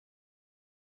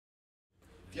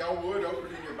If y'all would,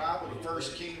 open in your Bible to 1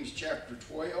 Kings chapter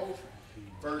 12.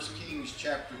 1 Kings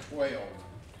chapter 12.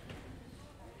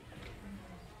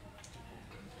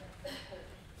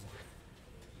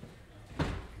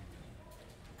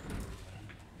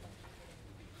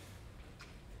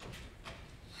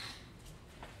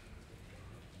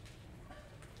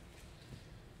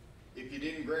 If you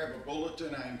didn't grab a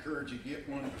bulletin, I encourage you to get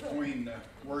one between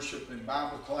worship and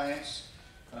Bible class.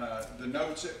 The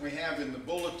notes that we have in the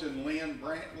bulletin, Lynn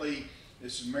Brantley,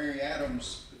 this is Mary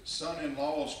Adams'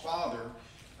 son-in-law's father.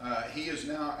 He is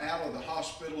now out of the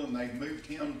hospital and they've moved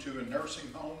him to a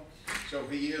nursing home. So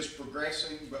he is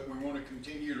progressing, but we want to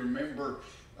continue to remember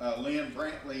Lynn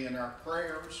Brantley in our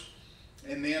prayers.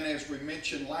 And then, as we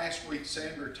mentioned last week,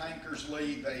 Sandra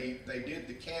Tankersley, they did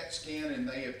the CAT scan and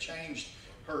they have changed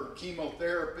her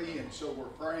chemotherapy, and so we're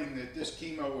praying that this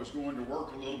chemo is going to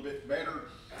work a little bit better.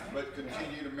 But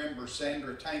continue to remember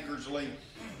Sandra Tankersley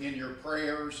in your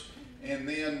prayers. And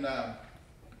then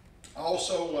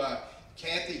also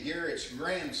Kathy Garrett's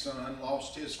grandson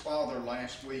lost his father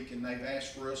last week, and they've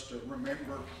asked for us to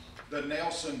remember the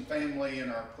Nelson family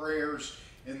in our prayers.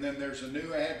 And then there's a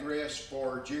new address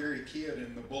for Jerry Kidd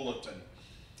in the bulletin.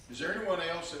 Is there anyone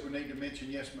else that we need to mention?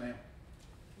 Yes, ma'am.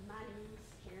 My niece,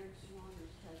 Karen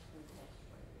Swanner's husband, passed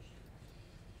away this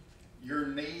year. Your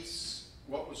niece,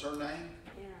 what was her name?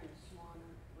 Karen Swanner,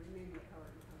 remember her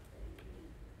and her family.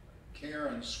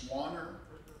 Karen Swanner.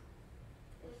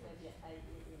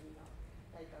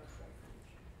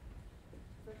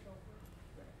 They both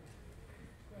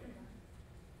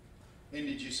were And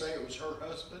did you say it was her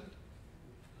husband?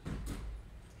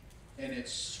 And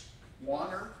it's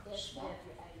Swanner?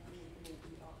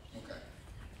 S-W-A-N-N-E-R. Okay.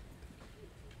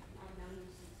 I've known him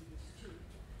since he was 2.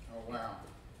 Oh, wow.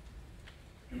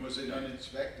 And was it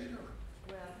unexpected or?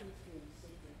 Well, he's been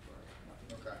sick for a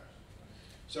couple of Okay.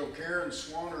 So Karen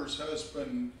Swanner's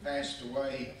husband passed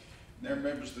away. They're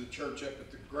members of the church up at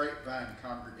the Grapevine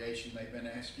congregation. They've been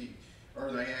asking,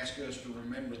 or they asked us to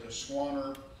remember the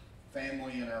Swanner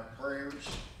family in our prayers.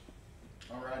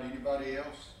 All right, anybody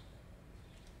else?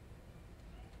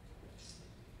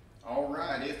 All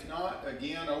right, if not,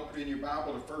 again, open in your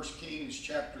Bible to 1 Kings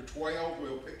chapter 12.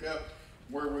 We'll pick up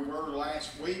where we were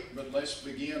last week, but let's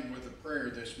begin with a prayer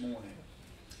this morning.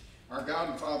 Our God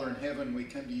and Father in heaven, we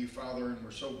come to you, Father, and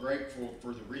we're so grateful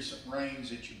for the recent rains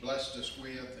that you blessed us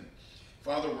with. And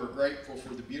Father, we're grateful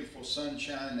for the beautiful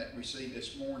sunshine that we see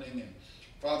this morning. And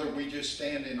Father, we just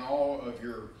stand in awe of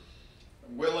your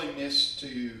willingness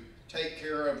to take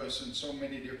care of us in so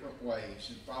many different ways.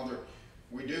 And Father,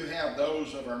 we do have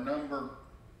those of our number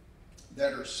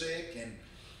that are sick. And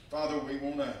Father, we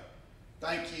want to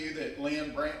thank you that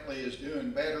Lynn Brantley is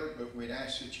doing better, but we'd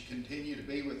ask that you continue to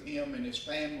be with him and his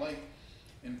family.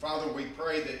 And Father, we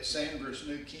pray that Sandra's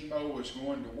new chemo is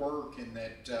going to work, and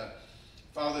that,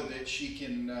 Father, that she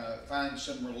can find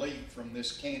some relief from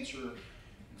this cancer.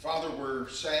 And Father, we're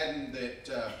saddened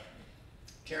that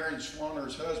Karen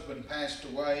Swanner's husband passed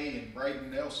away, and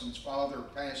Braden Nelson's father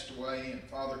passed away. And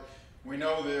Father, we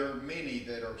know there are many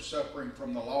that are suffering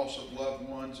from the loss of loved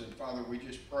ones, and Father, we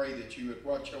just pray that you would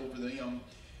watch over them.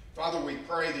 Father, we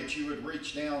pray that you would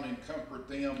reach down and comfort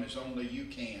them as only you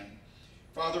can.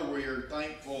 Father, we are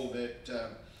thankful that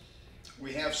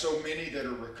we have so many that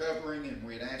are recovering, and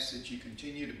we'd ask that you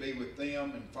continue to be with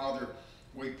them. And Father,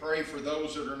 we pray for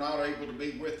those that are not able to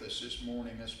be with us this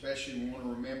morning. Especially we want to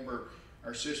remember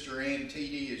our sister Ann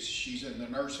Teedy as she's in the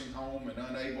nursing home and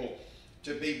unable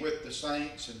to be with the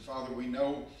saints. And Father, we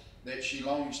know that she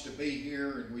longs to be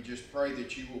here, and we just pray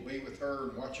that you will be with her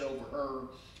and watch over her.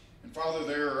 And Father,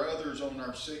 there are others on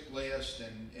our sick list,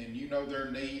 and you know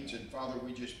their needs. And Father,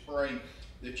 we just pray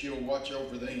that you'll watch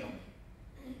over them.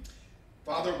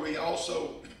 Father, we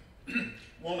also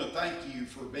want to thank you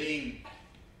for being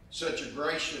such a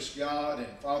gracious God.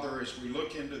 And Father, as we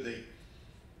look into the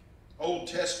Old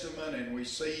Testament and we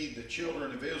see the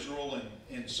children of Israel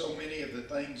and so many of the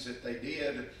things that they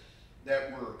did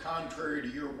that were contrary to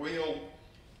your will,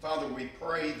 Father, we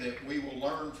pray that we will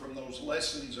learn from those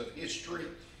lessons of history.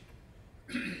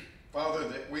 Father,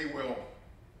 that we will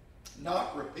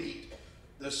not repeat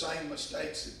the same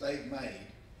mistakes that they've made.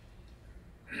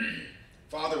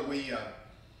 Father, we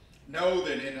know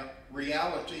that in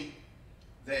reality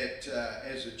that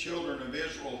as the children of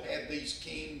Israel had these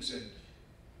kings, and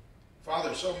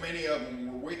Father, so many of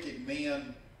them were wicked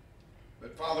men,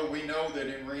 but Father, we know that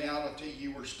in reality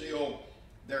you were still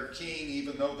their king,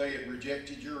 even though they had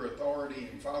rejected your authority.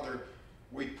 And Father,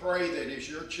 we pray that as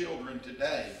your children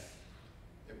today,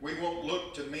 that we won't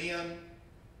look to men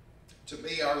to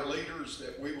be our leaders,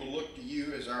 that we will look to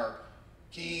you as our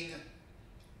King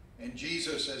and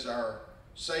Jesus as our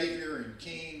Savior and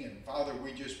King. And Father,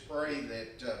 we just pray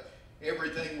that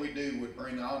everything we do would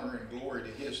bring honor and glory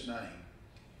to His name.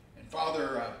 And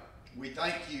Father, we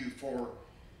thank you for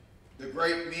the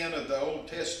great men of the Old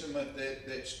Testament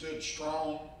that stood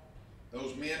strong,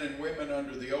 those men and women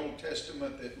under the Old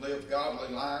Testament that lived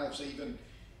godly lives even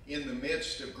in the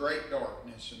midst of great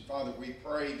darkness. And Father, we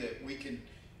pray that we can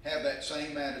have that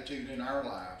same attitude in our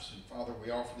lives. And Father,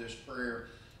 we offer this prayer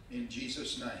in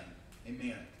Jesus' name.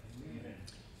 Amen. Amen.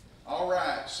 All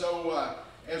right, so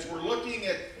as we're looking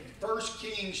at 1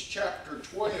 Kings chapter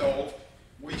 12,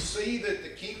 we see that the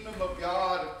kingdom of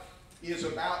God is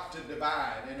about to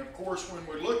divide. And of course, when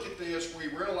we look at this, we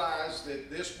realize that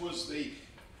this was the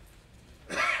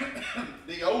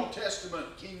the Old Testament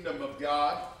kingdom of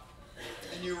God.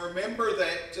 And you remember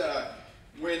that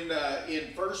when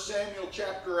in 1 Samuel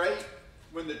chapter 8,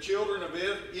 when the children of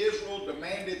Israel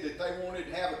demanded that they wanted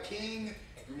to have a king,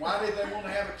 and why did they want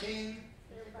to have a king?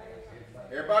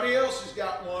 Everybody else has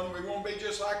got one. We want to be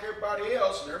just like everybody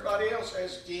else, and everybody else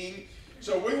has a king.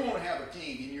 So we want to have a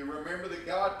king. And you remember that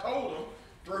God told them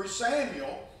through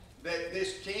Samuel that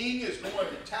this king is going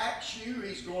to tax you.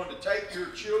 He's going to take your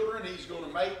children. He's going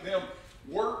to make them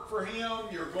work for him.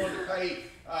 You're going to pay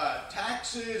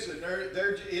taxes, and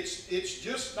it's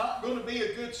just not going to be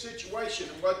a good situation.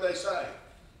 And what they say?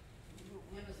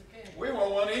 We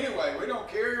want one anyway. We don't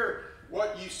care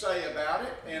what you say about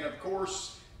it. And of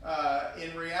course,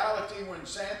 in reality, when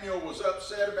Samuel was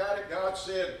upset about it, God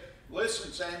said,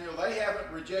 listen, Samuel, they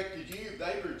haven't rejected you.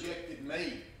 They've rejected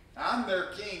me. I'm their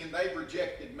king, and they've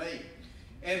rejected me.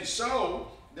 And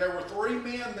so there were three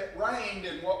men that reigned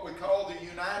in what we call the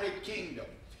United Kingdom.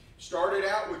 Started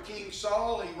out with King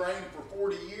Saul. He reigned for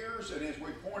 40 years, and as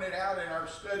we pointed out in our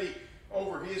study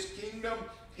over his kingdom,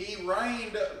 he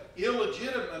reigned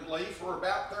illegitimately for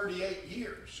about 38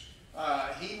 years.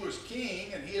 He was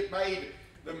king, and he had made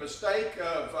the mistake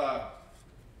of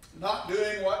not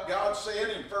doing what God said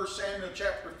in 1 Samuel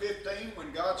chapter 15,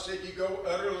 when God said, you go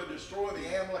utterly destroy the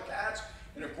Amalekites.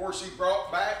 And of course, he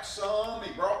brought back some.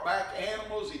 He brought back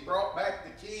animals. He brought back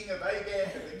the king of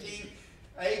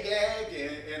Agag.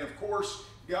 And of course,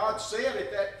 God said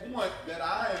at that point that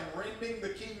I am rending the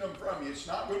kingdom from you. It's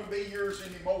not going to be yours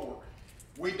anymore.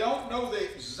 We don't know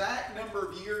the exact number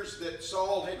of years that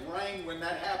Saul had reigned when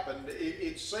that happened.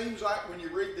 It seems like when you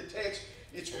read the text,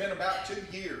 it's been about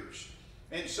 2 years.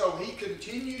 And so he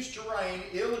continues to reign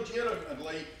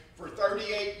illegitimately for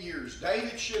 38 years.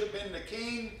 David should have been the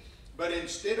king, but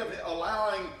instead of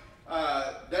allowing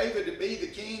David to be the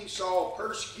king, Saul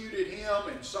persecuted him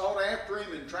and sought after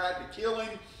him and tried to kill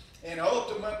him. And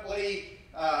ultimately,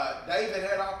 David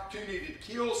had opportunity to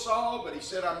kill Saul, but he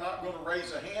said, I'm not going to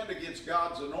raise a hand against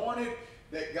God's anointed,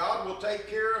 that God will take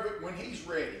care of it when he's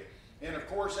ready. And of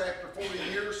course, after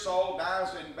 40 years, Saul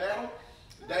dies in battle.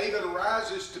 David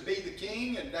arises to be the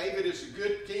king, and David is a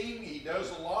good king. He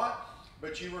does a lot.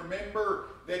 But you remember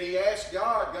that he asked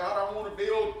God, God, I want to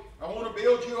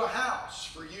build you a house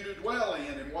for you to dwell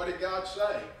in. And what did God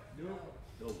say?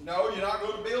 No, you're not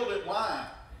going to build it. Why?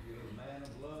 You're a man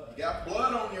of blood. You got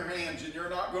blood on your hands, and you're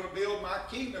not going to build my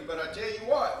kingdom. But I tell you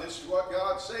what, this is what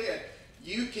God said.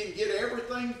 You can get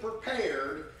everything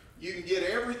prepared. You can get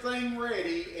everything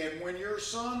ready. And when your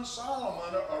son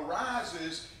Solomon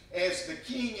arises as the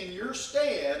king in your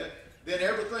stead, then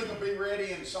everything will be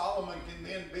ready, and Solomon can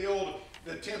then build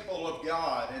the temple of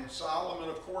God. And Solomon,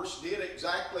 of course, did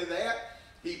exactly that.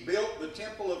 He built the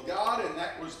temple of God, and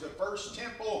that was the first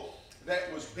temple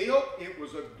that was built. It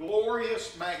was a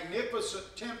glorious,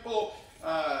 magnificent temple.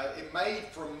 It made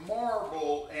from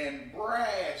marble and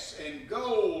brass and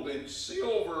gold and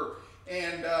silver,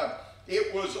 and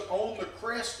it was on the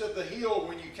crest of the hill.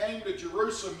 When you came to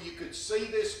Jerusalem, you could see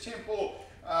this temple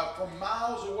from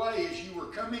miles away as you were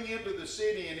coming into the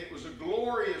city, and it was a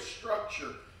glorious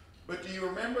structure. But do you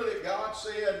remember that God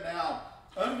said, now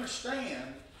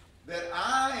understand that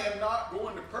I am not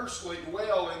going to personally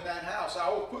dwell in that house. I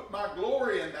will put my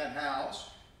glory in that house.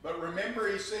 But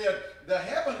remember, he said, the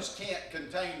heavens can't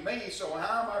contain me, so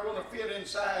how am I going to fit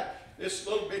inside this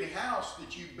little bitty house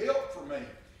that you built for me?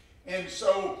 And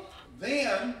so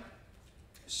then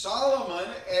Solomon,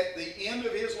 at the end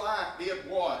of his life, did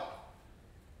what?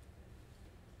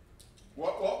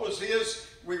 What was his,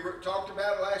 talked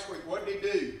about it last week, what did he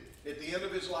do at the end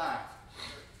of his life?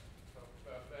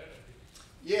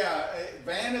 Yeah,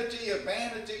 vanity of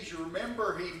vanities. You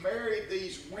remember he married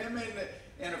these women,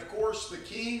 and of course the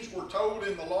kings were told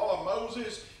in the law of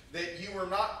Moses that you were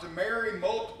not to marry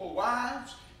multiple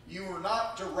wives, you were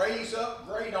not to raise up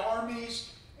great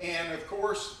armies, and of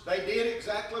course they did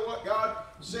exactly what God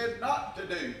said not to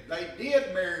do. They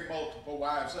did marry multiple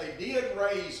wives, they did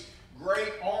raise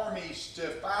great armies to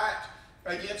fight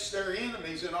against their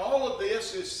enemies. And all of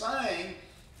this is saying,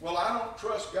 well, I don't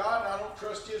trust God and I don't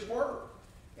trust His Word.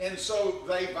 And so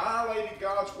they violated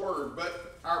God's Word.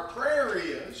 But our prayer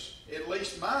is, at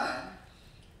least mine,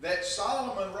 that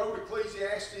Solomon wrote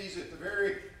Ecclesiastes at the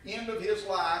very end of his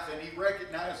life and he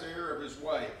recognized the error of his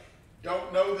way.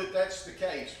 Don't know that that's the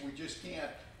case. We just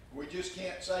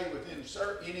can't say with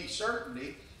any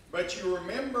certainty. But you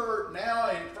remember now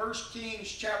in 1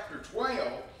 Kings chapter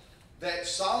 12 that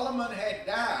Solomon had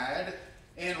died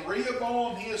and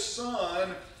Rehoboam his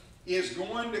son is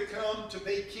going to come to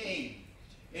be king.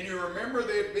 And you remember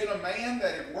there had been a man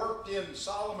that had worked in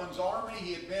Solomon's army.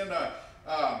 He had been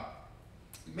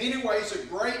many ways a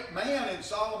great man in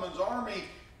Solomon's army,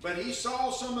 but he saw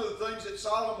some of the things that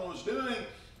Solomon was doing,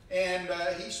 and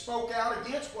he spoke out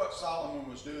against what Solomon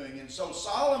was doing. And so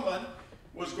Solomon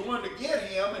was going to get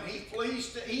him, and he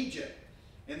flees to Egypt.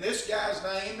 And this guy's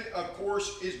name, of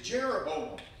course, is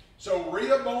Jeroboam. So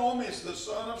Rehoboam is the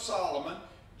son of Solomon.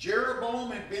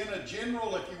 Jeroboam had been a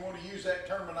general, if you want to use that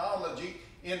terminology,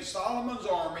 in Solomon's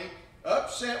army,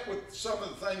 upset with some of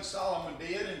the things Solomon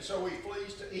did, and so he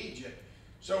flees to Egypt.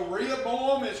 So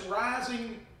Rehoboam is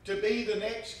rising to be the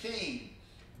next king.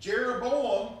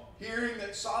 Jeroboam, hearing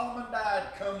that Solomon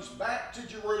died, comes back to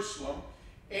Jerusalem,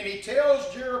 and he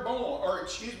tells Rehoboam,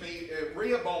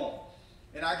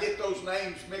 and I get those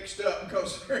names mixed up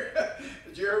because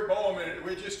Jeroboam, and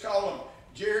we just call them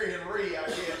Jerry and Ree, I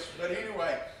guess. But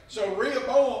anyway, so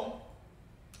Jeroboam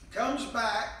comes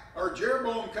back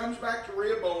to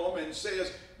Rehoboam and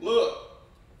says, look,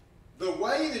 the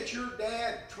way that your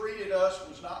dad treated us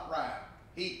was not right.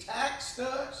 He taxed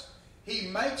us. He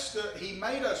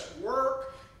made us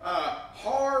work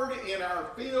hard in our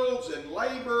fields and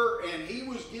labor, and he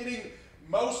was getting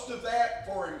most of that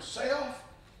for himself.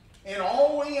 And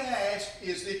all we ask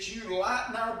is that you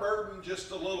lighten our burden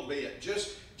just a little bit.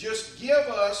 Just give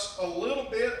us a little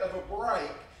bit of a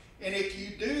break. And if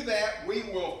you do that, we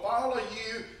will follow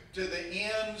you to the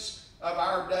ends of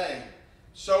our day.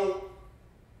 So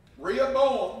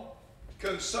Rehoboam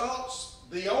consults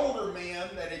the older men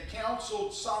that had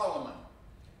counseled Solomon.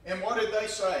 And what did they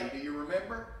say? Do you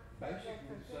remember?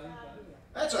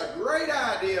 That's a great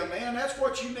idea, man. That's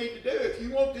what you need to do. If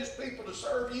you want this people to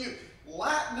serve you,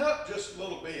 lighten up just a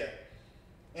little bit.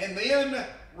 And then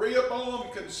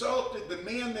Rehoboam consulted the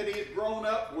men that he had grown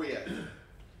up with.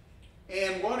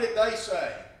 And what did they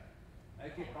say?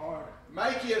 Make it harder.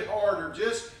 Make it harder.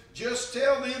 Just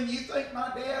tell them, you think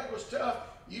my dad was tough?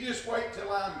 You just wait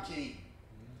till I'm king.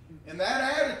 And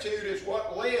that attitude is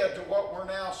what led to what we're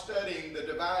now studying, the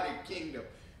divided kingdom.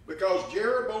 Because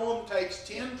Jeroboam takes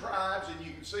 10 tribes, and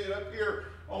you can see it up here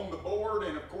on the board,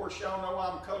 and of course y'all know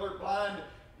I'm colorblind.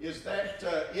 Is that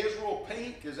Israel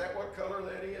pink? Is that what color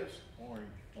that is? Orange.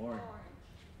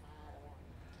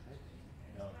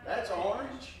 No. That's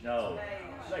orange? No.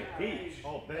 It's like peach.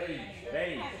 Oh, beige.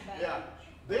 Beige. Yeah.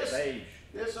 Beige.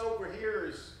 This over here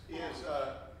is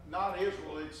not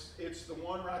Israel. It's the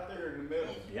one right there in the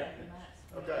middle. Yep.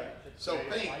 Okay. So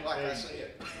pink, like I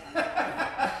said.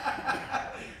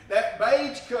 That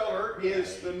beige color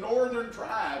is the northern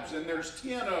tribes, and there's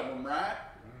 10 of them, right?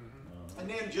 And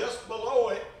then just below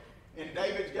it, and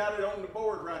David's got it on the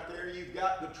board right there, you've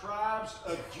got the tribes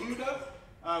of Judah,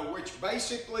 which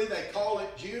basically they call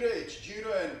it Judah. It's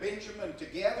Judah and Benjamin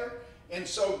together. And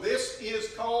so this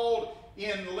is called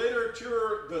in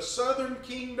literature the southern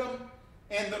kingdom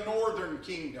and the northern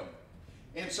kingdom.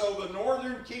 And so the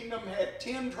northern kingdom had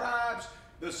 10 tribes,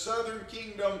 the southern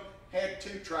kingdom had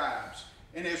 2 tribes.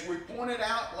 And as we pointed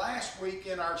out last week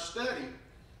in our study,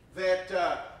 that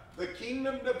the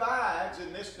kingdom divides,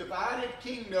 and this divided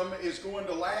kingdom is going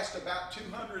to last about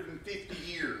 250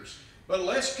 years. But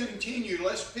let's continue.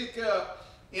 Let's pick up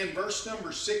in verse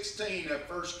number 16 of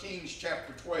 1 Kings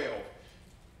chapter 12.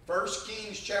 1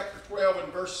 Kings chapter 12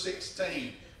 and verse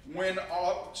 16. When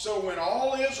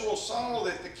all Israel saw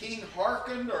that the king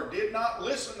hearkened or did not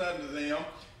listen unto them,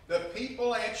 the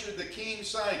people answered the king,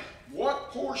 saying,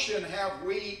 what portion have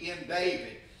we in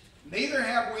David? Neither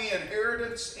have we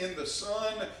inheritance in the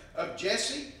son of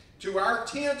Jesse. To our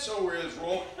tents, O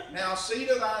Israel, now see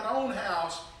to thine own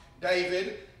house,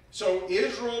 David. So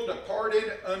Israel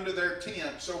departed unto their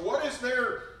tent. So what is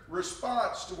their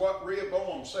response to what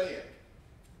Rehoboam said?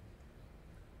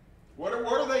 What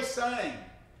are they saying?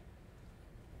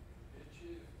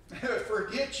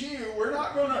 Forget you. We're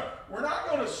not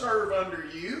gonna serve under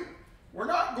you. We're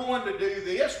not going to do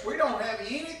this. We don't have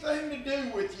anything to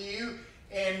do with you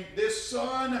and this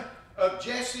son of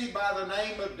Jesse by the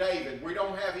name of David. We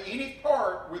don't have any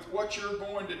part with what you're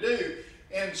going to do.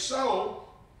 And so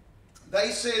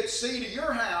they said, see to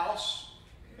your house,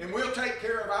 and we'll take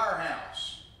care of our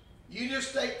house. You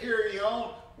just take care of your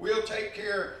own, we'll take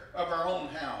care of our own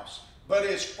house. But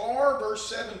as far, verse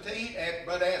 17,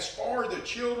 but as for the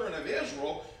children of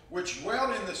Israel, which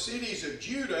dwelt in the cities of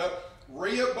Judah,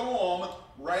 Rehoboam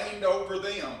reigned over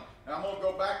them. Now I'm going to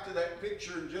go back to that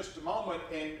picture in just a moment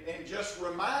and just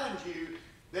remind you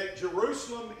that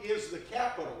Jerusalem is the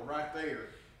capital right there.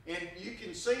 And you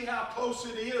can see how close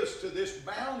it is to this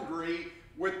boundary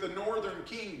with the northern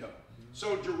kingdom.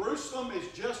 So Jerusalem is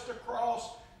just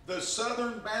across the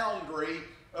southern boundary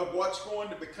of what's going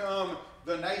to become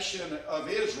the nation of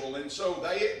Israel. And so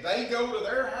they go to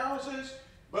their houses,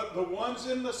 but the ones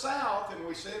in the south, and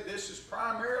we said this is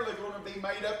primarily going to be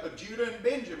made up of Judah and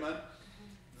Benjamin,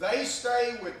 they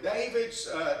stay with David's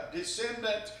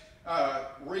descendant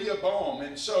Rehoboam.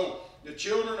 And so the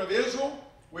children of Israel,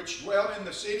 which dwelt in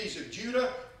the cities of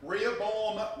Judah,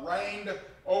 Rehoboam reigned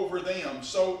over them.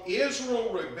 So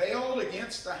Israel rebelled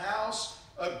against the house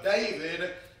of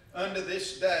David unto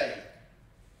this day.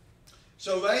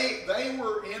 So they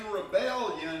were in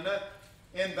rebellion,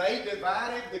 and they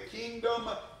divided the kingdom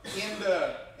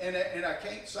into, and I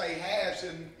can't say halves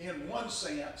in one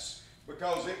sense,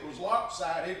 because it was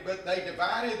lopsided, but they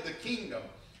divided the kingdom.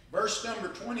 Verse number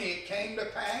 20, it came to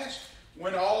pass,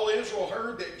 when all Israel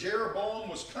heard that Jeroboam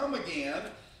was come again,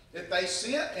 that they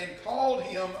sent and called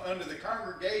him unto the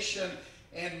congregation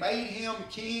and made him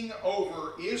king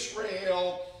over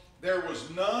Israel. There was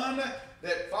none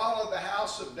that followed the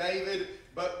house of David,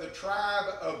 but the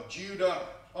tribe of Judah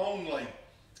only.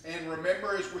 And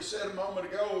remember, as we said a moment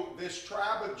ago, this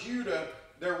tribe of Judah,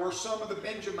 there were some of the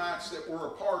Benjamites that were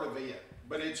a part of it.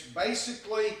 But it's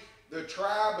basically the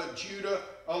tribe of Judah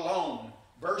alone.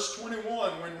 Verse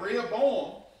 21, when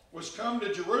Rehoboam was come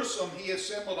to Jerusalem, he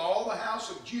assembled all the house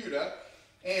of Judah,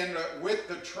 and with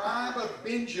the tribe of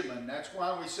Benjamin. That's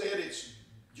why we said it's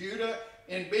Judah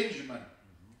and Benjamin.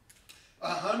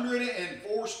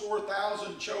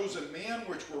 180,000 chosen men,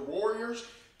 which were warriors,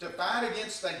 to fight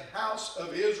against the house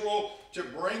of Israel, to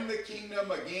bring the kingdom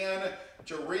again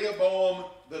to Rehoboam,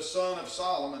 the son of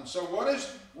Solomon. So what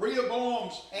is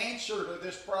Rehoboam's answer to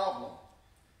this problem?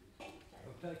 We'll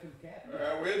take them captive.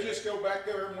 We'll just go back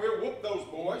there and we'll whoop those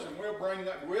boys, and we'll bring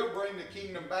the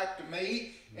kingdom back to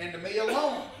me and to me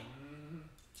alone.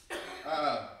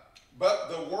 But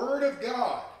the word of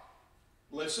God,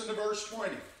 listen to verse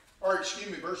 20, or excuse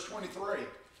me, verse 23,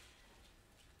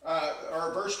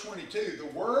 or verse 22. The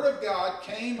word of God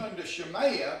came unto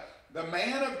Shemaiah, the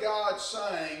man of God,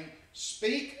 saying,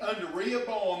 speak unto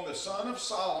Rehoboam, the son of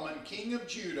Solomon, king of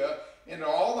Judah, and to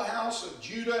all the house of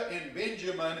Judah and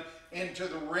Benjamin, and to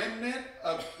the remnant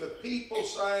of the people,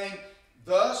 saying,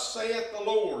 thus saith the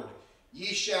Lord, ye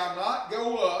shall not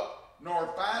go up,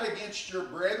 nor fight against your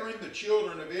brethren, the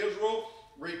children of Israel.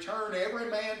 Return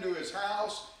every man to his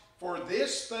house, for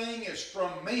this thing is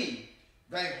from me.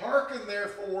 They hearken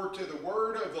therefore to the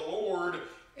word of the Lord,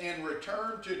 and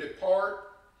return to depart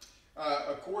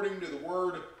according to the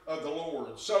word of the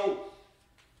Lord. So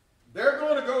they're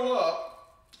going to go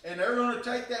up, and they're going to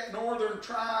take that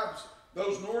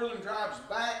those northern tribes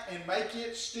back, and make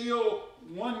it still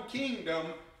one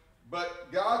kingdom.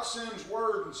 But God sends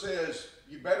word and says,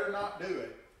 you better not do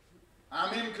it.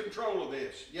 I'm in control of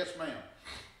this. Yes, ma'am.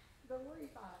 The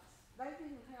Levites, they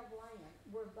didn't have land.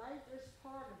 Were they just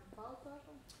part of both of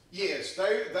them? Yes,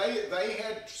 they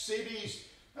had cities,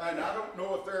 and I don't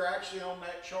know if they're actually on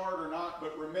that chart or not,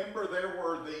 but remember there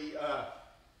were the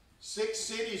 6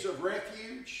 cities of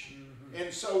refuge,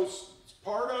 and so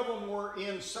part of them were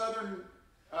in southern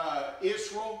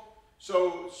Israel,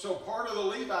 so part of the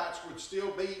Levites would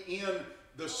still be in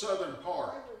the southern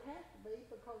part. They would have to be,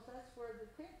 because that's where the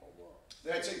temple was.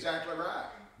 That's exactly right.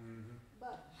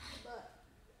 But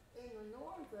in the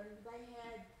northern, they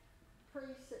had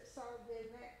priests that served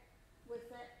in that, with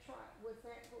that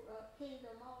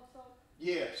kingdom also.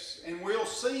 Yes, and we'll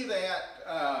see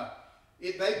that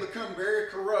they become very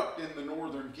corrupt in the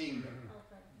northern kingdom.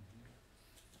 Okay.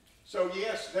 So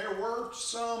yes, there were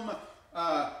some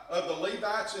of the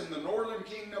Levites in the northern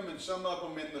kingdom, and some of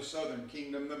them in the southern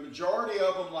kingdom. The majority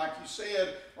of them, like you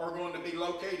said, are going to be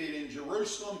located in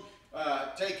Jerusalem,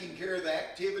 taking care of the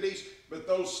activities. But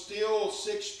those still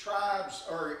 6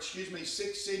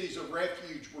 cities of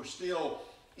refuge were still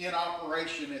in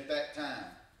operation at that time.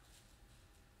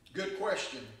 Good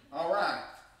question. All right.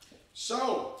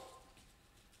 So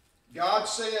God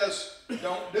says,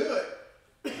 don't do it.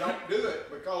 Don't do it,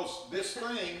 because this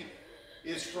thing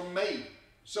is from me.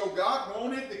 So God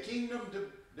wanted the kingdom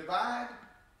to divide?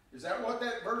 Is that what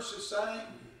that verse is saying?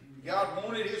 God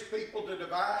wanted his people to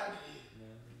divide?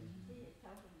 He had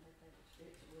told them that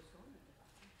it was going to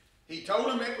He told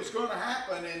them it was going to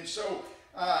happen. And so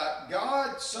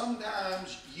God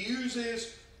sometimes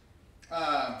uses,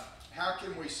 how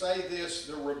can we say this,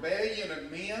 the rebellion of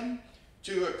men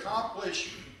to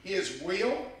accomplish His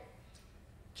will.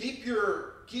 Keep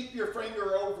your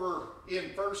finger over in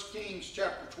 1 Kings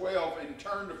chapter 12 and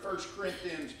turn to 1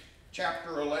 Corinthians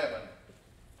chapter 11.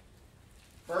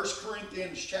 1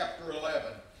 Corinthians chapter 11.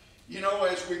 You know,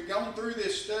 as we've gone through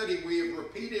this study, we have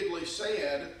repeatedly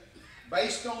said,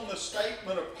 based on the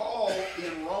statement of Paul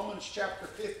in Romans chapter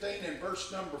 15 and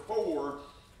verse number 4,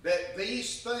 that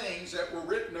these things that were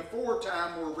written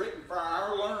aforetime were written for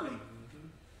our learning.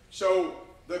 So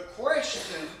the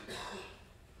question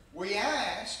we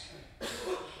ask,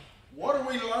 what do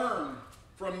we learn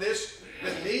from this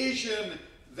division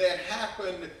that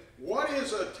happened? What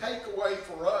is a takeaway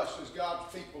for us as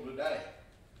God's people today?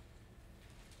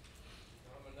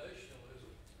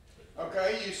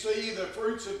 Okay, you see the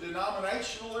fruits of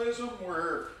denominationalism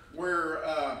where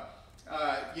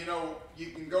you know, you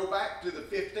can go back to the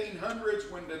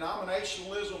 1500s when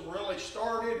denominationalism really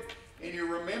started, and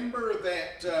you remember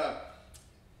that,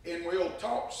 and we'll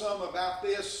talk some about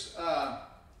this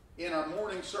in our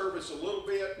morning service a little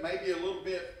bit, maybe a little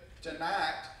bit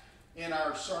tonight in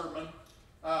our sermon,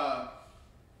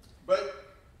 but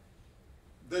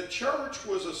the church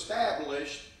was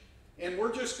established, and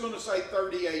we're just going to say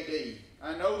 30 AD.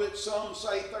 I know that some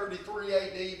say 33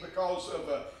 AD because of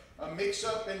a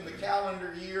mix-up in the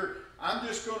calendar year. I'm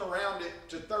just going to round it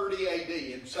to 30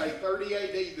 AD and say 30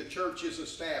 AD the church is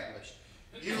established.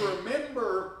 You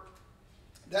remember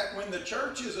that when the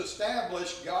church is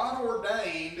established, God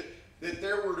ordained that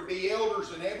there were to be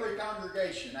elders in every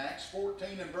congregation. Acts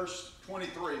 14 and verse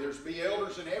 23. There's to be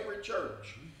elders in every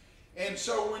church. And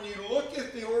so when you look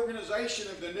at the organization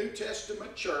of the New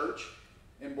Testament church,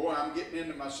 and boy, I'm getting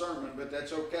into my sermon, but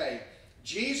that's okay.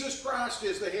 Jesus Christ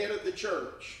is the head of the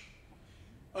church.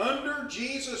 Under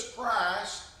Jesus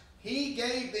Christ, He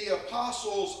gave the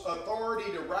apostles authority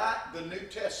to write the New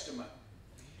Testament.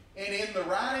 And in the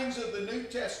writings of the New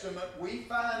Testament, we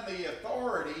find the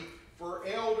authority for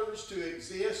elders to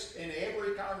exist in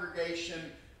every congregation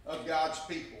of God's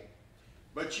people.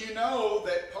 But you know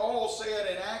that Paul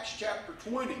said in Acts chapter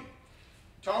 20,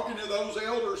 talking to those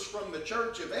elders from the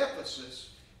church of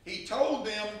Ephesus, he told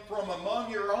them, from among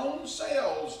your own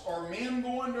selves are men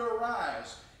going to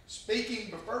arise, speaking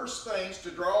perverse things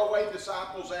to draw away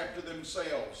disciples after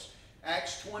themselves.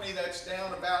 Acts 20, that's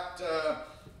down about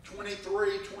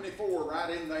 23, 24, right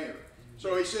in there.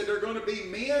 So he said there are going to be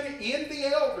men in the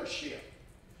eldership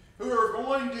who are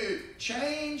going to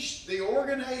change the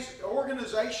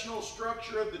organizational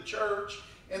structure of the church,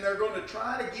 and they're going to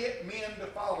try to get men to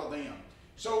follow them.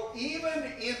 So even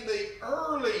in the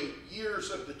early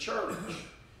years of the church,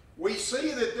 we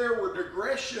see that there were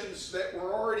digressions that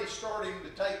were already starting to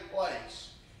take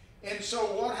place. And so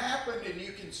what happened, and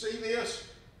you can see this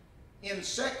in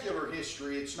secular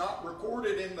history, it's not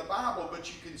recorded in the Bible,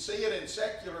 but you can see it in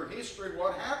secular history.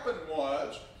 What happened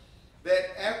was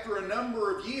that after a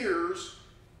number of years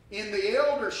in the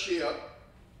eldership,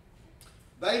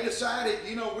 they decided,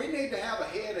 you know, we need to have a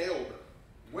head elder.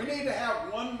 We need to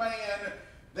have one man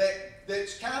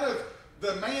that's kind of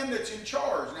the man that's in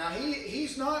charge. Now,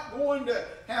 he's not going to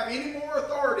have any more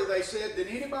authority, they said, than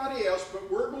anybody else, but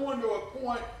we're going to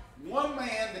appoint one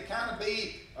man to kind of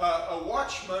be a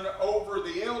watchman over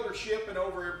the eldership and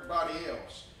over everybody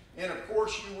else. And of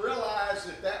course, you realize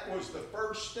that that was the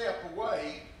first step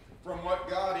away from what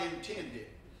God intended.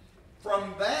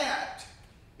 From that,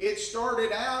 it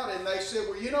started out, and they said,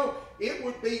 well, you know, it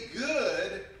would be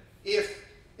good if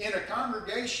in a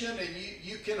congregation, and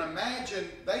you can imagine,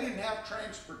 they didn't have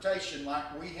transportation like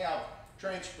we have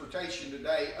transportation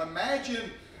today. Imagine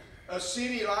a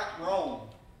city like Rome.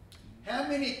 How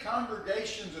many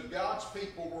congregations of God's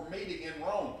people were meeting in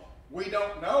Rome? We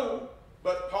don't know,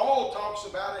 but Paul talks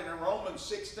about it in Romans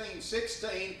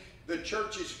 16:16. The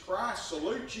churches Christ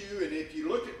salute you, and if you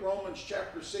look at Romans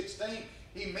chapter 16,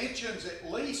 he mentions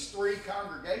at least 3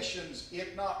 congregations,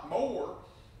 if not more,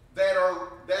 that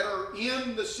are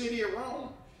in the city of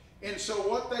Rome. And so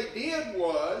what they did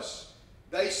was,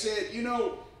 they said, you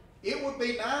know, it would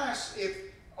be nice if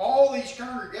all these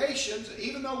congregations,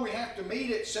 even though we have to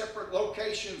meet at separate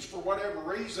locations for whatever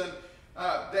reason,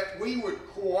 that we would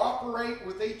cooperate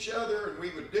with each other and we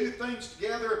would do things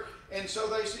together. And so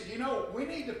they said, you know, we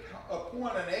need to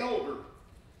appoint an elder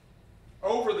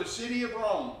over the city of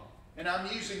Rome. And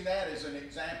I'm using that as an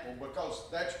example because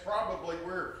that's probably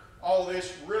where all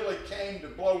this really came to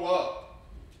blow up.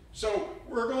 So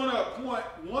we're going to appoint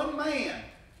one man,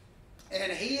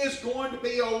 and he is going to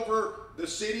be over the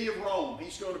city of Rome.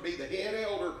 He's going to be the head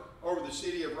elder over the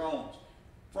city of Rome.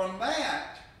 From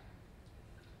that,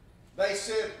 they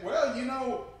said, well, you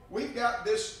know, we've got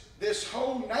this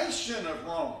whole nation of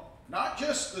Rome. Not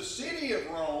just the city of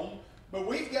Rome, but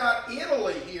we've got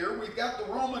Italy here. We've got the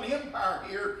Roman Empire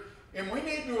here. And we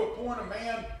need to appoint a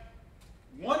man,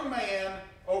 one man,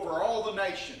 over all the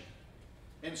nation.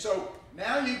 And so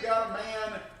now you've got a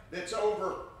man that's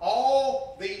over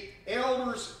all the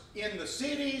elders in the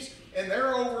cities, and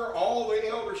they're over all the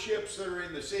elderships that are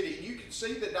in the city. You can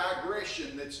see the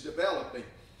digression that's developing.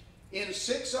 In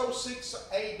 606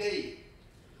 AD,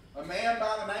 a man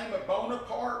by the name of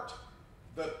Bonaparte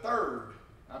the Third,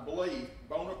 I believe,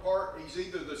 Bonaparte, he's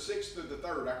either the sixth or the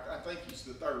third, I think he's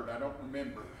the third, I don't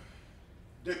remember,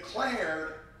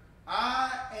 declared,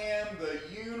 I am the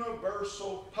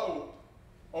universal pope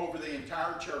over the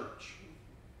entire church.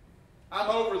 I'm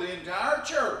over the entire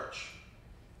church.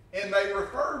 And they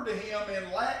referred to him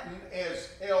in Latin as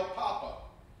El Papa,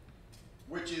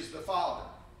 which is the Father.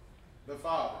 The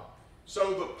Father.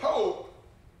 So the Pope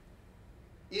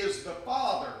is the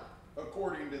Father,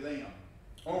 according to them,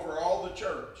 over all the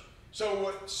church.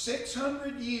 So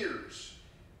 600 years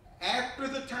after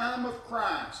the time of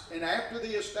Christ and after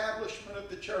the establishment of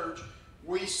the church,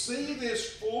 we see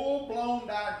this full-blown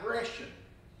digression.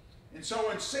 And so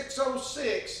in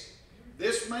 606,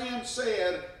 this man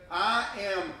said, I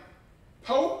am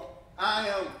Pope, I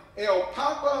am El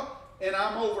Papa, and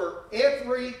I'm over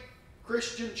every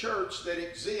Christian church that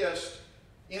exists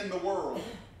in the world.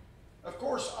 Of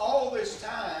course, all this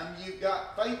time, you've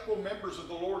got faithful members of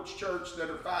the Lord's church that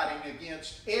are fighting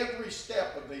against every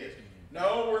step of this.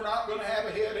 No, we're not going to have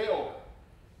a head elder.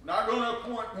 We're not going to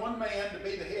appoint one man to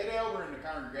be the head elder in the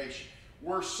congregation.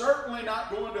 We're certainly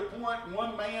not going to appoint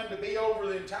one man to be over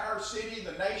the entire city,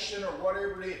 the nation, or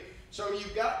whatever it is. So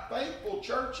you've got faithful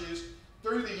churches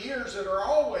through the years that are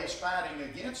always fighting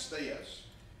against this.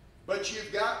 But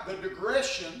you've got the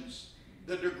digressions,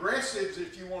 the digressives,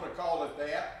 if you want to call it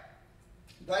that.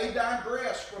 They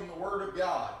digress from the Word of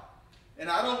God. And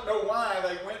I don't know why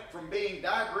they went from being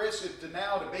digressive to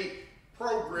now to be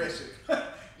progressive.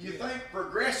 You think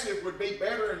progressive would be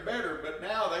better and better, but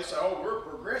now they say, oh, we're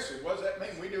progressive. What does that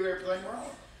mean? We do everything wrong.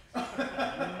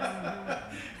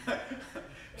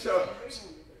 So,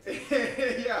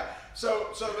 yeah,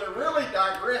 so they're really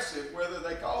digressive, whether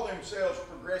they call themselves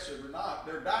progressive or not,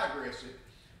 they're digressive.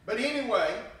 But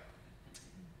anyway,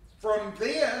 from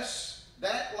this,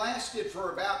 that lasted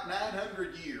for about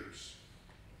 900 years.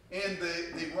 And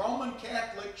the Roman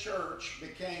Catholic Church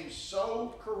became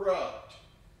so corrupt.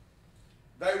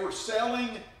 They were selling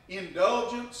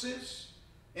indulgences.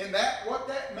 And what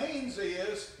that means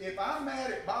is, if I'm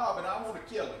mad at Bob and I want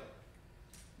to kill him,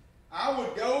 I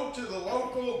would go to the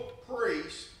local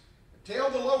priest,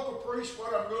 tell the local priest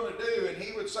what I'm going to do, and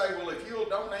he would say, well, if you'll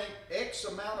donate X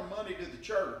amount of money to the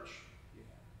church,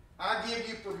 I give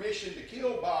you permission to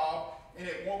kill Bob, and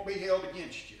it won't be held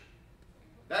against you.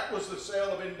 That was the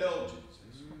sale of indulgences.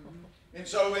 And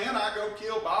so then I go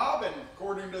kill Bob, and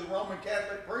according to the Roman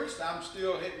Catholic priest, I'm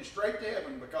still heading straight to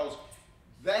heaven, because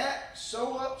that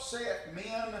so upset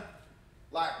men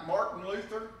like Martin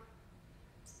Luther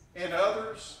and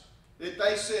others that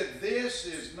they said, this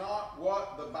is not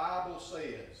what the Bible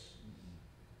says.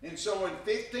 And so in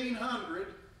 1500,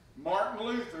 Martin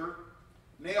Luther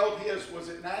nailed his, was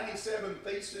it 97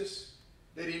 Theses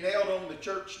that he nailed on the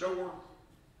church door?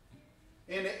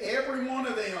 And every one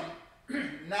of them,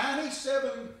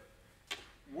 97,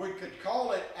 we could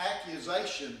call it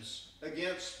accusations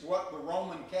against what the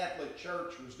Roman Catholic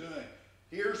Church was doing.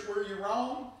 Here's where you're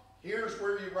wrong. Here's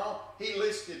where you're wrong. He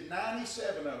listed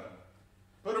 97 of them.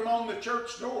 Put them on the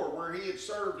church door where he had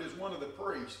served as one of the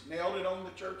priests. Nailed it on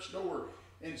the church door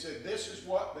and said, this is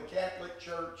what the Catholic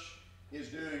Church is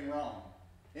doing wrong.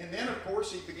 And then, of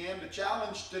course, he began to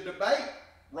challenge to debate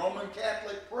Roman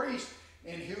Catholic priests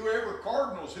and whoever,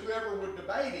 cardinals, whoever would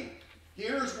debate him.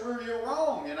 Here's where you're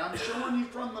wrong, and I'm showing you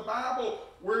from the Bible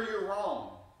where you're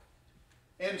wrong.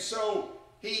 And so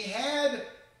he had,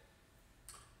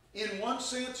 in one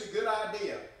sense, a good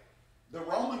idea. The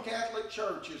Roman Catholic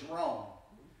Church is wrong.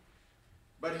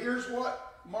 But here's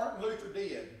what Martin Luther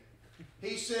did.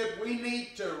 He said we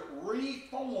need to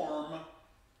reform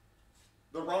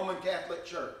the Roman Catholic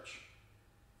Church.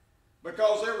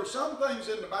 Because there were some things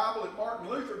in the Bible that Martin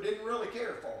Luther didn't really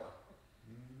care for.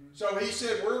 So he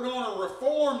said, we're going to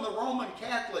reform the Roman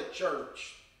Catholic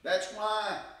Church. That's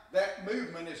why that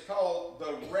movement is called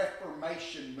the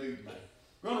Reformation movement.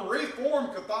 We're going to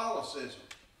reform Catholicism.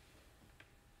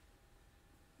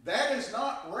 That is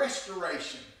not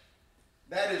restoration.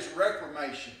 That is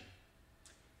reformation.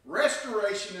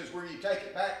 Restoration is where you take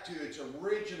it back to its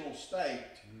original state.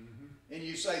 and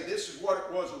you say this is what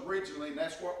it was originally and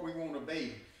that's what we want to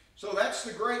be. So that's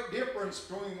the great difference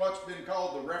between what's been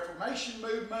called the Reformation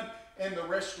movement and the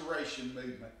Restoration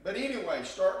movement. But anyway,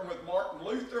 starting with Martin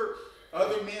Luther,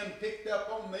 other men picked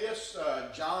up on this.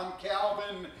 John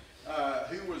Calvin,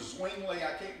 who was Zwingli,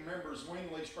 I can't remember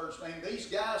Zwingli's first name. These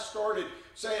guys started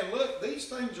saying, look, these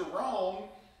things are wrong.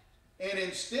 And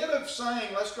instead of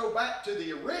saying, let's go back to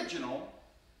the original,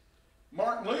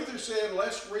 Martin Luther said,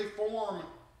 let's reform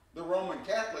the Roman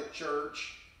Catholic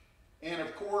Church. And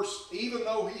of course, even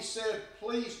though he said,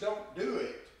 please don't do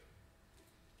it,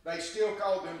 they still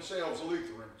called themselves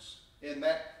Lutherans. And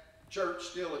that church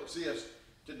still exists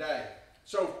today.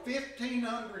 So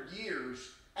 1,500 years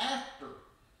after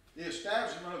the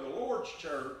establishment of the Lord's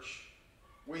Church,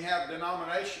 we have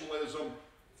denominationalism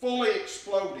fully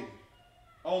exploding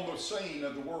on the scene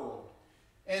of the world.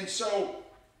 And so,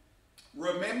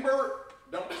 remember,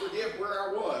 don't forget where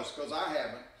I was, because I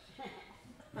haven't.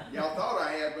 Y'all thought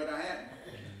I had, but I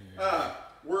hadn't.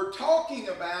 We're talking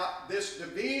about this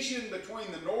division between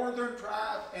the northern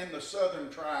tribe and the southern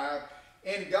tribe,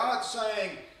 and God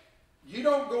saying, you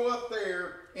don't go up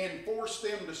there and force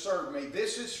them to serve me.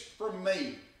 This is from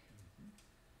me.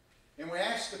 And we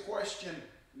ask the question,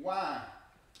 why?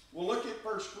 Well, look at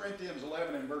 1 Corinthians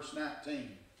 11 and verse 19.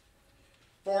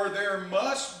 For there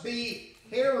must be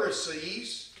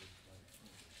heresies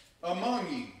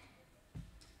among you,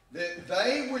 that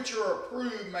they which are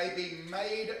approved may be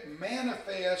made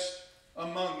manifest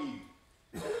among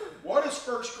you. What does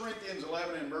 1 Corinthians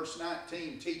 11 and verse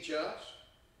 19 teach us?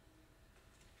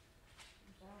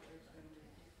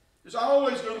 There's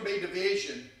always going to be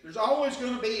division. There's always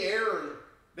going to be error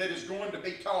that is going to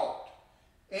be taught.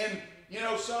 And, you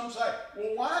know, some say,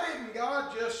 well, why didn't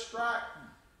God just strike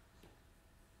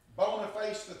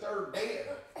Boniface III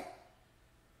dead?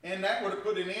 And that would have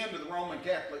put an end to the Roman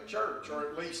Catholic Church, or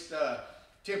at least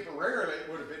temporarily it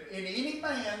would have been. And any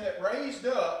man that raised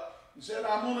up and said,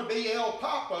 I'm going to be El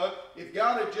Papa, if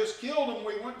God had just killed him,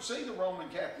 we wouldn't see the Roman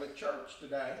Catholic Church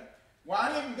today.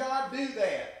 Why didn't God do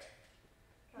that?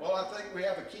 Well, I think we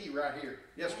have a key right here.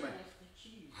 Yes, ma'am. Man has to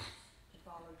choose to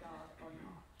follow God or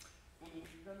not. And if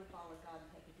you're going to follow God,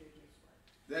 you have to do it His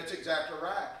way. That's exactly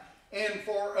right. And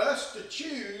for us to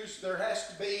choose, there has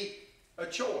to be a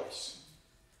choice.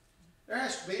 There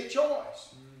has to be a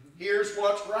choice. Here's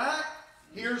what's right.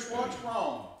 Here's what's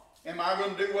wrong. Am I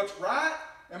going to do what's right?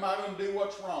 Am I going to do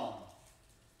what's wrong?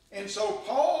 And so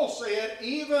Paul said,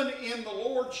 even in the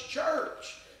Lord's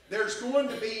church, there's going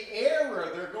to be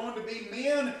error. There are going to be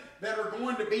men that are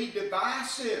going to be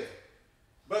divisive.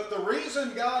 But the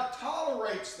reason God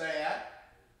tolerates that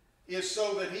is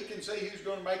so that He can see who's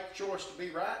going to make the choice to be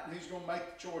right and who's going to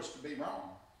make the choice to be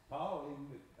wrong. Paul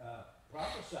even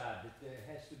prophesied that there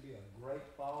has to be a great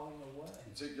falling away.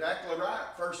 That's exactly right.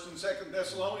 1st and 2nd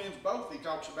Thessalonians both, he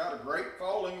talks about a great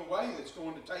falling away that's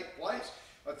going to take place.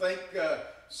 I think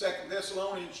 2nd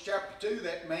Thessalonians chapter 2,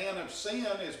 that man of sin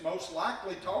is most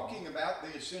likely talking about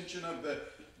the ascension of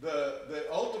the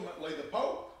ultimately the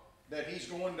Pope, that he's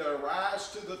going to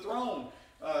arise to the throne.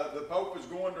 The Pope is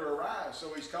going to arise.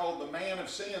 So he's called the man of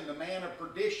sin, the man of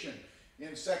perdition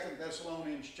in 2nd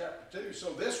Thessalonians chapter 2.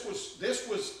 So this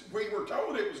was, we were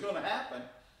told it was going to happen.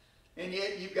 And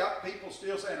yet you've got people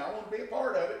still saying, I want to be a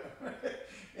part of it.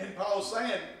 And Paul's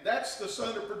saying, that's the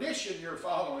son of perdition you're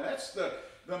following. That's the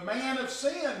man of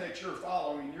sin that you're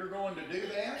following. You're going to do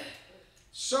that.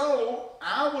 So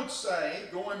I would say,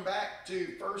 going back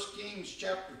to 1 Kings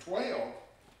chapter 12,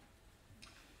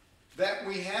 that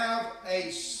we have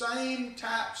a same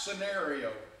type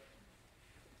scenario.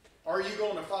 Are you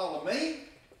going to follow me?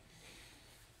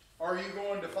 Or are you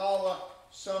going to follow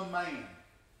some man?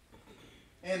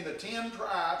 And the 10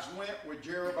 tribes went with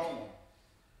Jeroboam.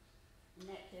 And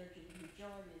that tells you the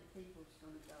majority of the people is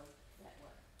going to go that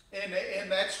way.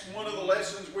 And that's one of the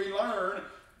lessons we learn.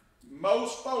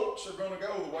 Most folks are going to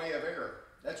go the way of error.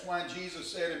 That's why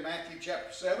Jesus said in Matthew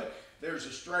chapter 7, there's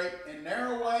a straight and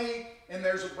narrow way, and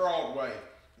there's a broad way.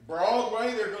 The broad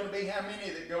way, there are going to be how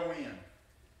many that go in?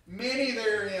 Many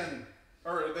therein,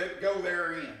 or that go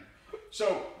therein.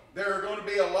 So there are going to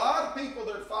be a lot of people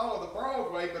that follow the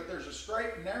broad way, but there's a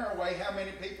straight and narrow way. How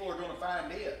many people are going to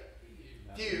find it?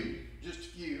 Few, just a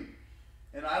few.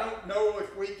 And I don't know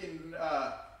if we can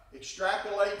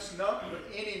extrapolate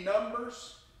any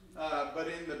numbers, but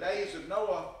in the days of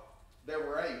Noah, there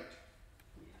were 8.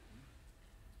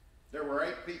 There were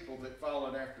 8 people that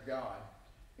followed after God.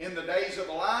 In the days of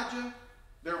Elijah,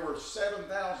 there were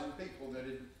 7,000 people that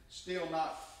had still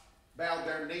not bowed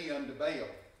their knee unto Baal.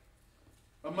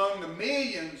 Among the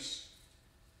millions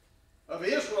of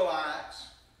Israelites,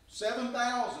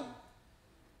 7,000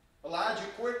 Elijah,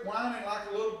 quit whining like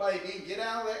a little baby and get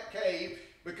out of that cave,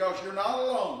 because you're not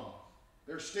alone.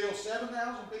 There's still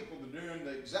 7,000 people that are doing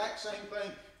the exact same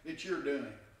thing that you're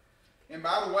doing. And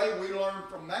by the way, we learned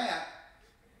from that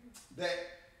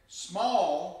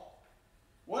small,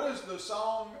 what is the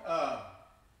song I'm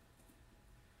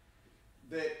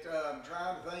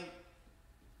trying to think,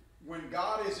 when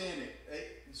God is in it,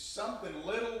 something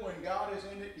little when God is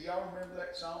in it. Do y'all remember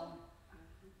that song?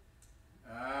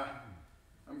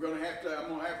 I'm gonna have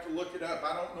to look it up.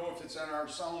 I don't know if it's in our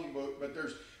song book, but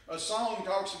there's a song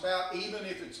talks about even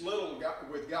if it's little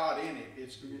with God in it,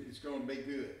 it's going to be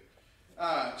good.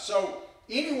 So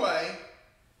anyway,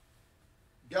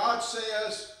 God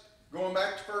says, going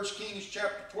back to 1 Kings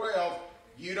chapter 12,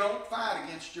 you don't fight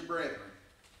against your brethren.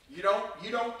 You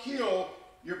don't kill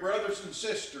your brothers and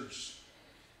sisters.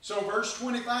 So verse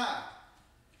 25,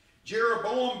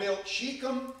 Jeroboam built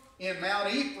Shechem in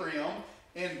Mount Ephraim,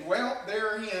 and dwelt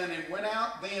therein, and went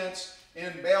out thence,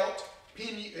 and built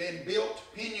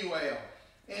Penuel.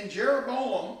 And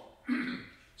Jeroboam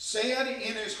said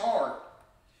in his heart,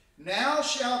 now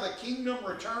shall the kingdom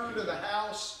return to the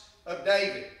house of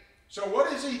David. So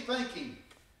what is he thinking?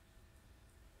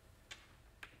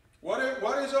 What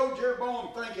is old Jeroboam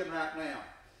thinking right now?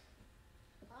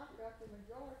 I've got the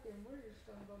majority and we're just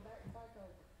gonna go back and take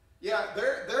over. Yeah,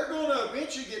 they're going to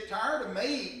eventually get tired of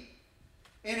me.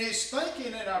 And his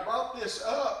thinking, and I brought this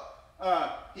up,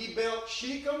 he built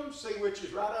Shechem, see, which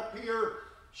is right up here,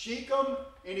 Shechem,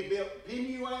 and he built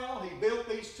Penuel. He built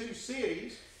these two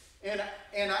cities, and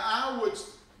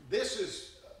this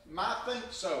is my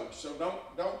think so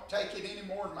don't take it any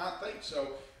more than my think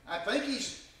so. I think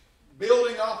he's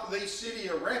building off of these city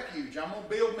of refuge. I'm going to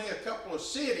build me a couple of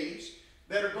cities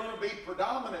that are going to be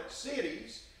predominant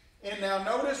cities. And now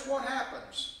notice what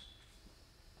happens.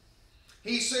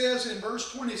 He says in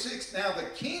verse 26, now the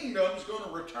kingdom's going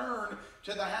to return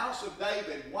to the house of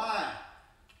David. Why?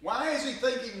 Why is he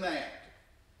thinking that?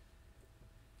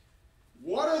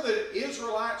 What are the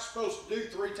Israelites supposed to do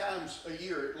 3 times a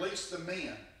year, at least the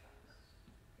men?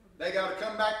 They got to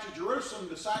come back to Jerusalem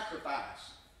to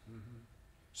sacrifice.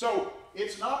 So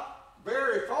it's not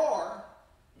very far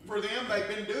for them. They've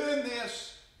been doing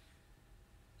this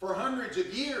for hundreds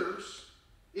of years.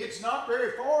 It's not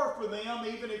very far for them,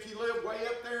 even if you live way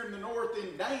up there in the north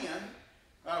in Dan.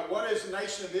 What is the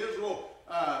nation of Israel?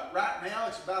 Right now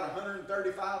it's about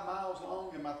 135 miles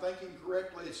long. Am I thinking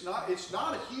correctly? It's not a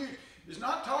huge, it's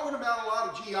not talking about a lot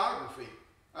of geography.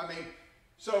 I mean,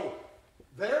 so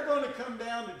they're going to come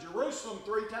down to Jerusalem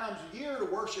 3 times a year to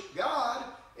worship God,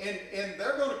 and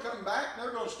they're going to come back and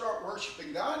they're going to start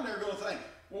worshiping God, and they're going to think,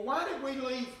 well, why did we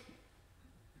leave?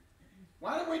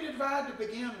 Why did we divide to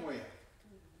begin with?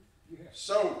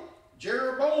 So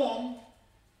Jeroboam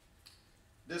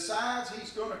decides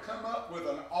he's going to come up with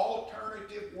an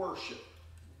alternative worship.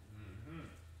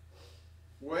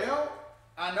 Well,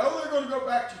 I know they're going to go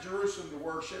back to Jerusalem to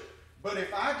worship, but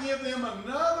if I give them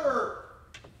another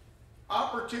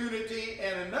opportunity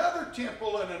and another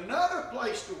temple and another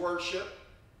place to worship,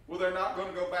 well, they're not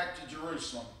going to go back to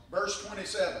Jerusalem. Verse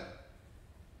 27.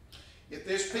 If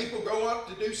this people go up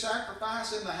to do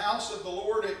sacrifice in the house of the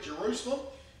Lord at Jerusalem,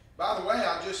 by the way,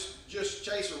 I just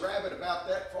chase a rabbit about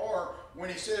that far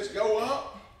when he says go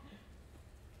up.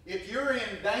 If you're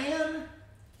in Dan,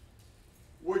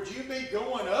 would you be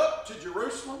going up to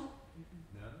Jerusalem?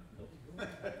 No.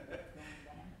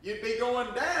 You'd be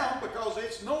going down because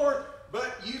it's north,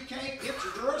 but you can't get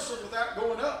to Jerusalem without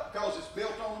going up because it's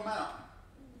built on a mountain.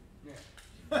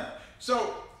 Yeah.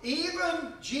 So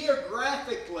even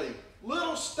geographically,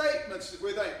 little statements that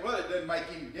we think, well, it doesn't make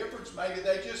any difference. Maybe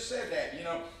they just said that, you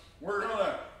know. We're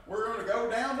gonna go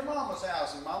down to Mama's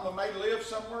house, and Mama may live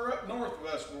somewhere up north of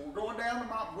us, but we're going down to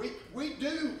Mama. We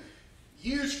do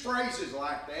use phrases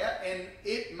like that, and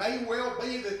it may well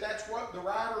be that that's what the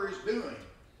writer is doing.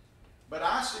 But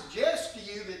I suggest to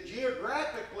you that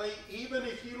geographically, even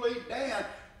if you leave Dan,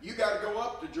 you got to go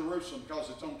up to Jerusalem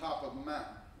because it's on top of a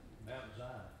mountain. Mount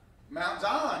Zion. Mount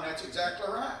Zion, that's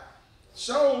exactly right.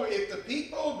 So if the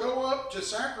people go up to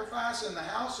sacrifice in the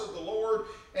house of the Lord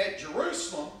at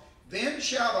Jerusalem, then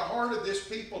shall the heart of this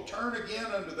people turn again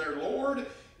unto their Lord,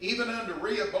 even unto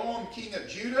Rehoboam king of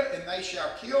Judah, and they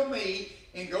shall kill me,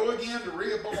 and go again to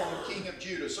Rehoboam king of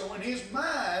Judah. So in his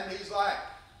mind, he's like,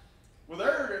 well,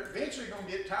 they're eventually going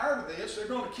to get tired of this. They're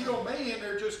going to kill me, and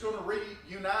they're just going to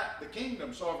reunite the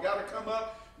kingdom. So I've got to come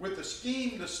up with a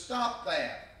scheme to stop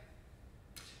that.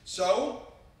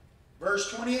 So, verse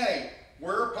 28,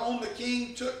 whereupon the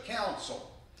king took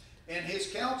counsel, and his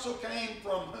counsel came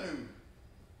from whom?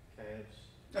 Calves.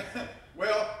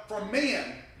 Well, from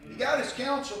men. He got his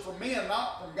counsel from men,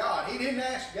 not from God. He didn't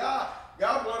ask God,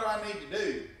 God, what do I need to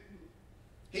do?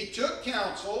 He took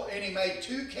counsel, and he made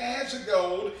 2 calves of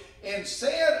gold, and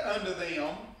said unto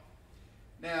them,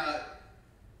 now,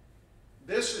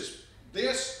 this is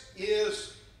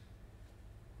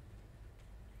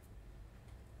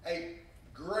a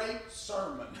great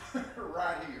sermon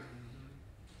right here.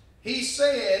 He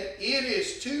said, it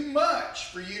is too much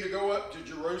for you to go up to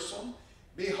Jerusalem.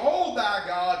 Behold thy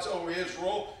gods, O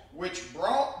Israel, which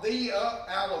brought thee up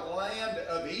out of the land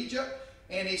of Egypt.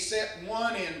 And he set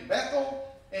one in Bethel,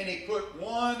 and he put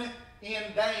one in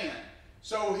Dan.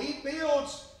 So he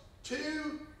builds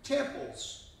 2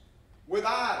 temples with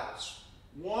idols.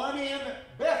 One in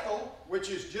Bethel, which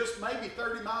is just maybe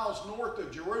 30 miles north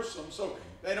of Jerusalem, so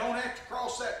they don't have to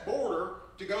cross that border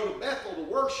to go to Bethel to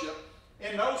worship.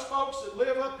 And those folks that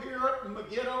live up here, up in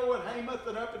Megiddo and Hamath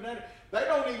and up in there, they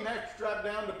don't even have to drive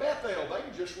down to Bethel. They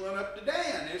can just run up to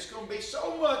Dan. It's going to be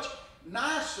so much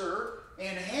nicer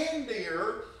and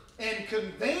handier and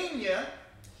convenient.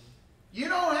 You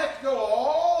don't have to go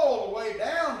all the way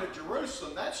down to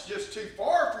Jerusalem. That's just too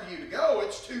far for you to go.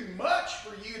 It's too much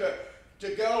for you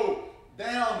to go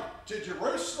down to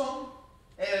Jerusalem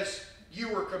as you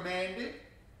were commanded.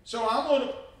 So I'm going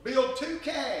to build 2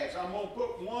 calves. I'm going to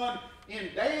put one in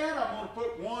Dan. I'm going to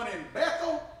put one in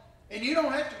Bethel. And you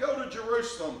don't have to go to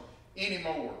Jerusalem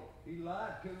anymore. He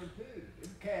lied to them too.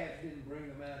 Them calves didn't bring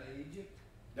them out of Egypt.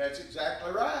 That's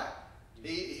exactly right.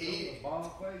 It was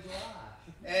a bold-faced lie.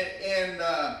 And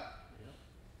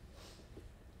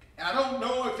I don't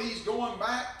know if he's going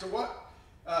back to what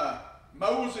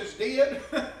Moses did.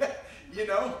 You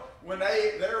know, when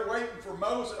they're waiting for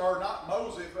Moses, or not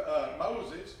Moses,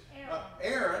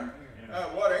 Aaron.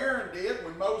 What Aaron did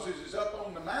when Moses is up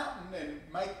on the mountain and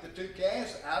make the 2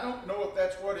 calves. I don't know if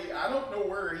that's what I don't know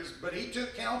where but he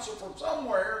took counsel from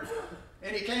somewhere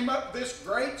and he came up with this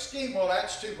great scheme. Well,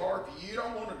 that's too hard for you. You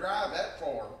don't want to drive that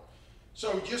far.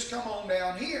 So just come on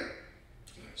down here.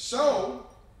 So,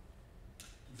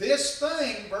 this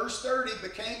thing, verse 30,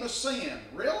 became a sin.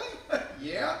 Really?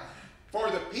 Yeah.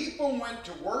 For the people went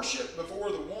to worship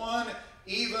before the one,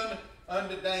 even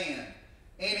unto Dan.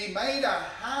 And he made a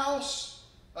house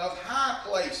of high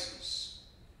places.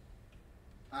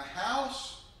 A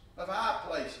house of high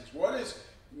places.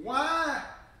 Why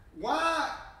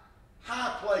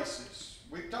high places?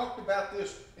 We've talked about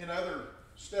this in other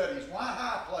studies. Why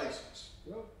high places?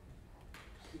 Well,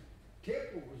 the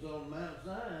temple was on Mount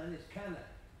Zion. It's kind of,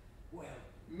 well,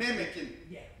 Mimicking.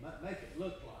 yeah, make it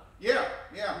look like. Yeah.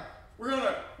 We're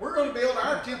gonna build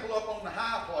our temple up on the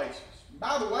high places.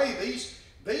 By the way,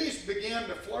 these began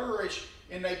to flourish,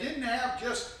 and they didn't have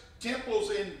just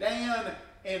temples in Dan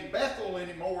and Bethel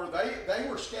anymore. They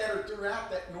were scattered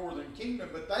throughout that northern kingdom,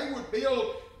 but they would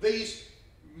build these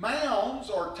mounds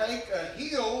or take a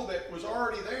hill that was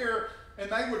already there, and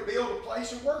they would build a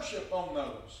place of worship on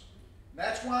those.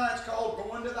 That's why it's called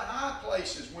going to the high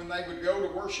places, when they would go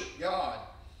to worship God.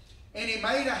 And he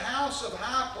made a house of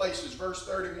high places, verse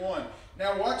 31.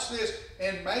 Now watch this.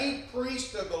 And made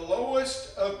priests of the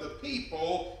lowest of the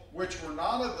people, which were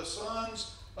not of the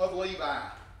sons of Levi.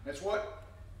 That's what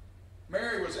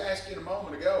Mary was asking a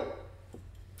moment ago.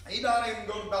 He's not even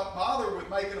going to bother with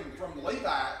making them from the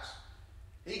Levites.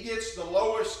 He gets the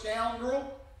lowest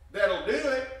scoundrel that'll do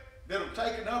it, that'll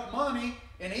take enough money,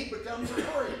 and he becomes a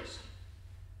priest.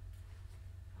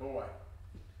 Boy,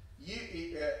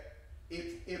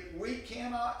 if we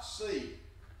cannot see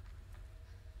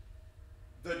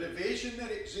the division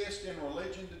that exists in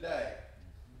religion today,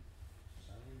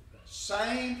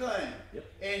 same thing. Yep.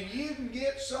 And you can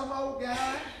get some old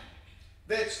guy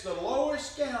that's the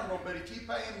lowest scoundrel, but if you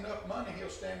pay him enough money, he'll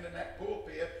stand in that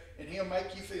pulpit and he'll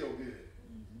make you feel good.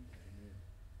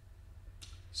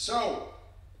 So,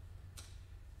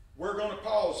 we're going to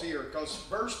pause here because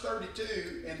verse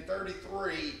 32 and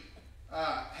 33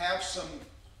 have some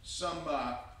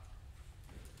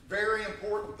very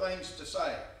important things to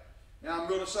say. Now I'm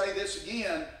going to say this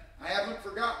again. I haven't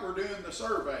forgot we're doing the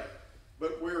survey,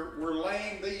 but we're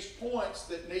laying these points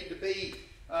that need to be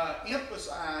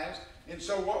emphasized. And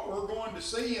so what we're going to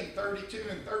see in 32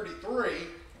 and 33,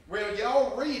 well,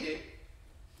 y'all read it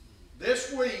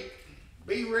this week.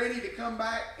 Be ready to come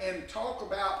back and talk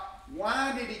about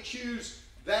why did he choose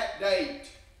that date?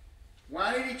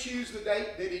 Why did he choose the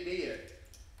date that he did?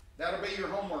 That'll be your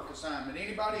homework assignment.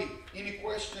 Anybody, any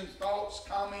questions, thoughts,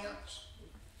 comments?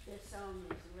 This song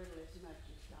is little as much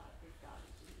as God, if God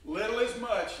is in it. Little as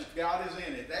much if God is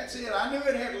in it. That's it. I knew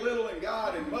it had little and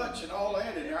God and much and all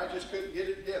that in there. I just couldn't get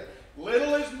it together.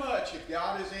 Little as much if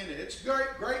God is in it. It's a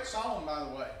great, great song, by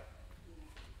the way.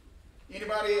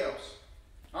 Anybody else?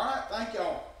 All right, thank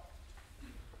y'all.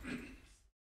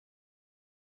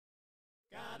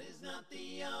 God is not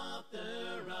the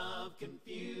author of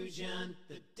confusion.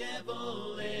 The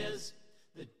devil is.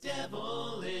 The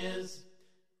devil is.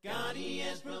 God, he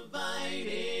has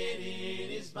provided in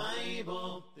his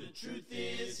Bible. The truth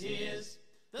is his.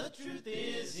 The truth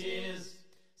is his.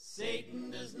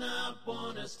 Satan does not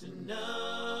want us to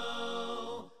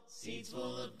know. Seeds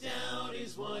full of doubt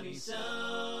is what he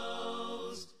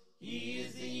sows. He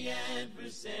is the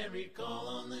adversary. Call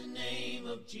on the name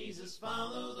of Jesus.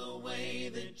 Follow the way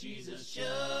that Jesus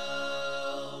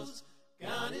shows.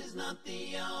 God is not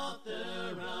the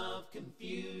author of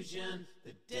confusion.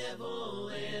 The devil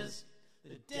is.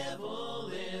 The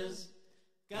devil is.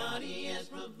 God, he has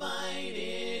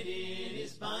provided in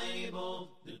his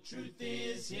Bible. The truth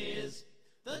is his.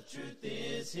 The truth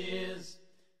is his.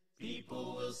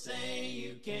 People will say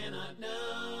you cannot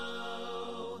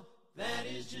know. That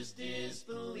is just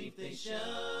disbelief they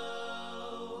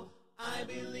show. I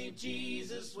believe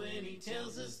Jesus when he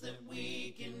tells us that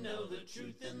we can know the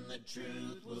truth, and the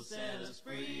truth will set us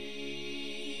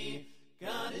free.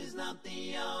 God is not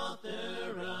the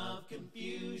author of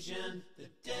confusion. The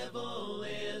devil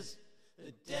is.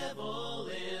 The devil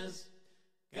is.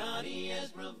 God, he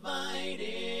has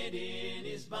provided in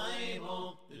his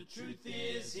Bible. The truth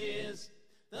is his.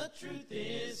 The truth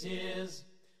is his.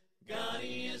 God,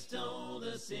 he has told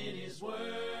us in his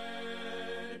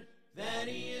word that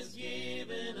he has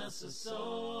given us a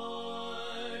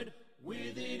sword.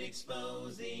 With it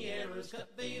expose the errors, cut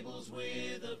fables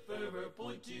with a fervor,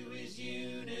 point to his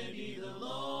unity, the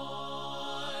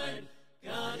Lord.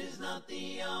 God is not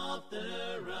the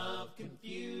author of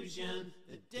confusion.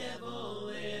 The devil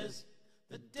is.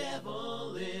 The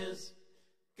devil is.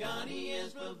 God, he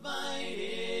has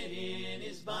provided in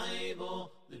his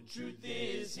Bible. The truth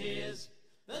is his.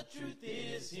 The truth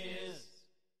is his.